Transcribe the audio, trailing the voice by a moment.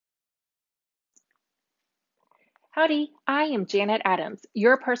Howdy, I am Janet Adams,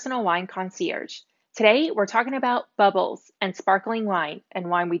 your personal wine concierge. Today we're talking about bubbles and sparkling wine and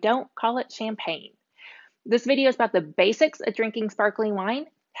why we don't call it champagne. This video is about the basics of drinking sparkling wine,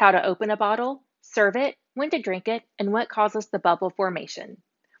 how to open a bottle, serve it, when to drink it, and what causes the bubble formation.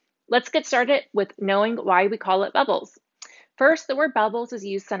 Let's get started with knowing why we call it bubbles. First, the word bubbles is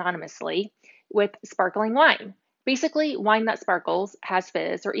used synonymously with sparkling wine. Basically, wine that sparkles, has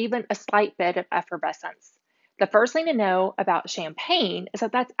fizz, or even a slight bit of effervescence. The first thing to know about champagne is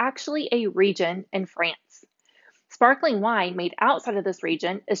that that's actually a region in France. Sparkling wine made outside of this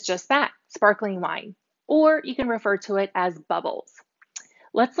region is just that, sparkling wine, or you can refer to it as bubbles.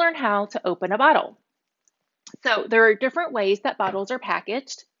 Let's learn how to open a bottle. So there are different ways that bottles are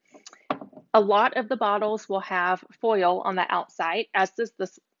packaged. A lot of the bottles will have foil on the outside, as does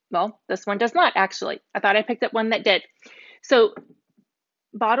this. Well, this one does not actually. I thought I picked up one that did. So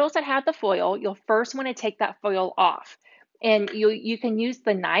bottles that have the foil, you'll first want to take that foil off. And you can use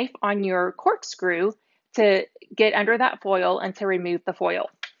the knife on your corkscrew to get under that foil and to remove the foil.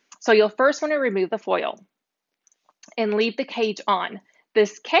 So you'll first want to remove the foil and leave the cage on.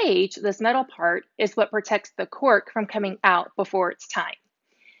 This cage, this metal part, is what protects the cork from coming out before it's time.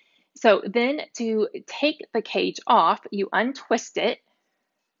 So then to take the cage off, you untwist it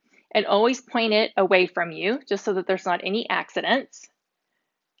and always point it away from you just so that there's not any accidents.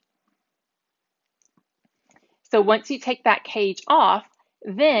 So once you take that cage off,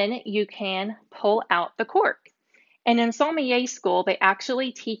 then you can pull out the cork. And in sommelier school, they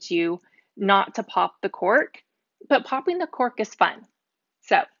actually teach you not to pop the cork, but popping the cork is fun.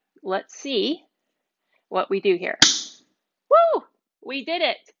 So let's see what we do here. Woo! We did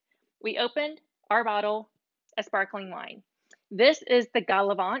it. We opened our bottle of sparkling wine. This is the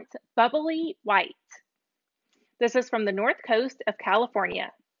Gallivant Bubbly White. This is from the north coast of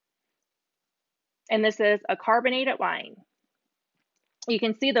California. And this is a carbonated wine. You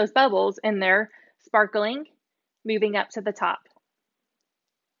can see those bubbles in there sparkling, moving up to the top.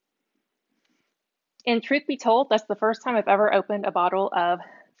 And truth be told, that's the first time I've ever opened a bottle of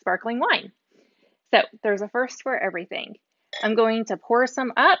sparkling wine. So there's a first for everything. I'm going to pour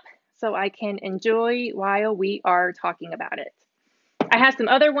some up so I can enjoy while we are talking about it. I have some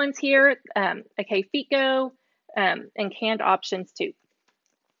other ones here, a Fico, and canned options too.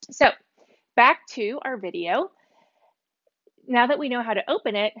 So back to our video. Now that we know how to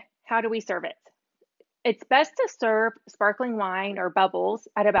open it, how do we serve it? It's best to serve sparkling wine or bubbles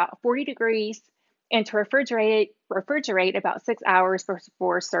at about 40 degrees and to refrigerate about 6 hours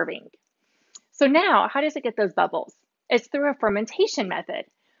before serving. So now, how does it get those bubbles? It's through a fermentation method.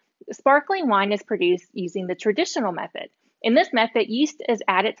 Sparkling wine is produced using the traditional method. In this method, yeast is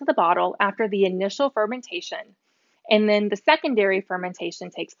added to the bottle after the initial fermentation, and then the secondary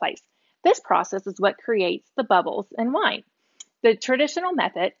fermentation takes place. This process is what creates the bubbles in wine. The traditional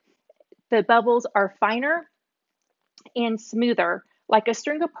method, the bubbles are finer and smoother, like a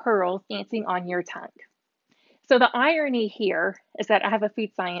string of pearls dancing on your tongue. So the irony here is that I have a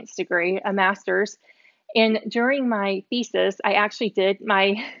food science degree, a master's, and during my thesis, I actually did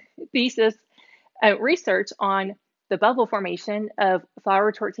my thesis research on the bubble formation of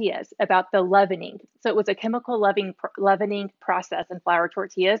flour tortillas, about the leavening. So it was a chemical leavening process in flour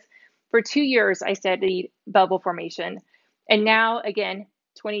tortillas. For 2 years, I studied bubble formation. And now, again,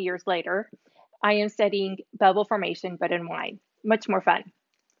 20 years later, I am studying bubble formation, but in wine. Much more fun.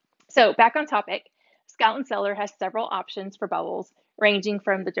 So back on topic, Scout & Cellar has several options for bubbles, ranging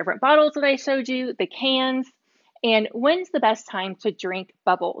from the different bottles that I showed you, the cans, and when's the best time to drink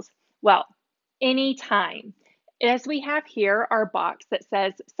bubbles? Well, anytime. As we have here our box that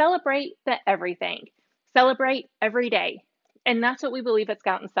says, celebrate the everything, celebrate every day. And that's what we believe at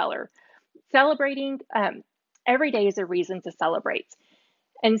Scout & Cellar. Celebrating every day is a reason to celebrate.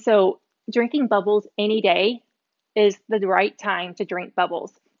 And so drinking bubbles any day is the right time to drink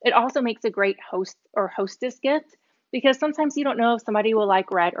bubbles. It also makes a great host or hostess gift because sometimes you don't know if somebody will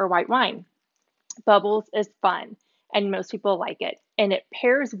like red or white wine. Bubbles is fun and most people like it, and it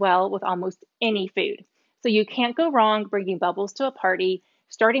pairs well with almost any food. So you can't go wrong bringing bubbles to a party,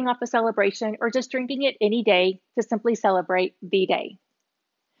 starting off a celebration, or just drinking it any day to simply celebrate the day.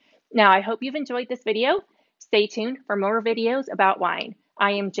 Now, I hope you've enjoyed this video. Stay tuned for more videos about wine.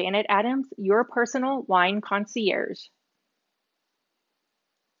 I am Janet Adams, your personal wine concierge.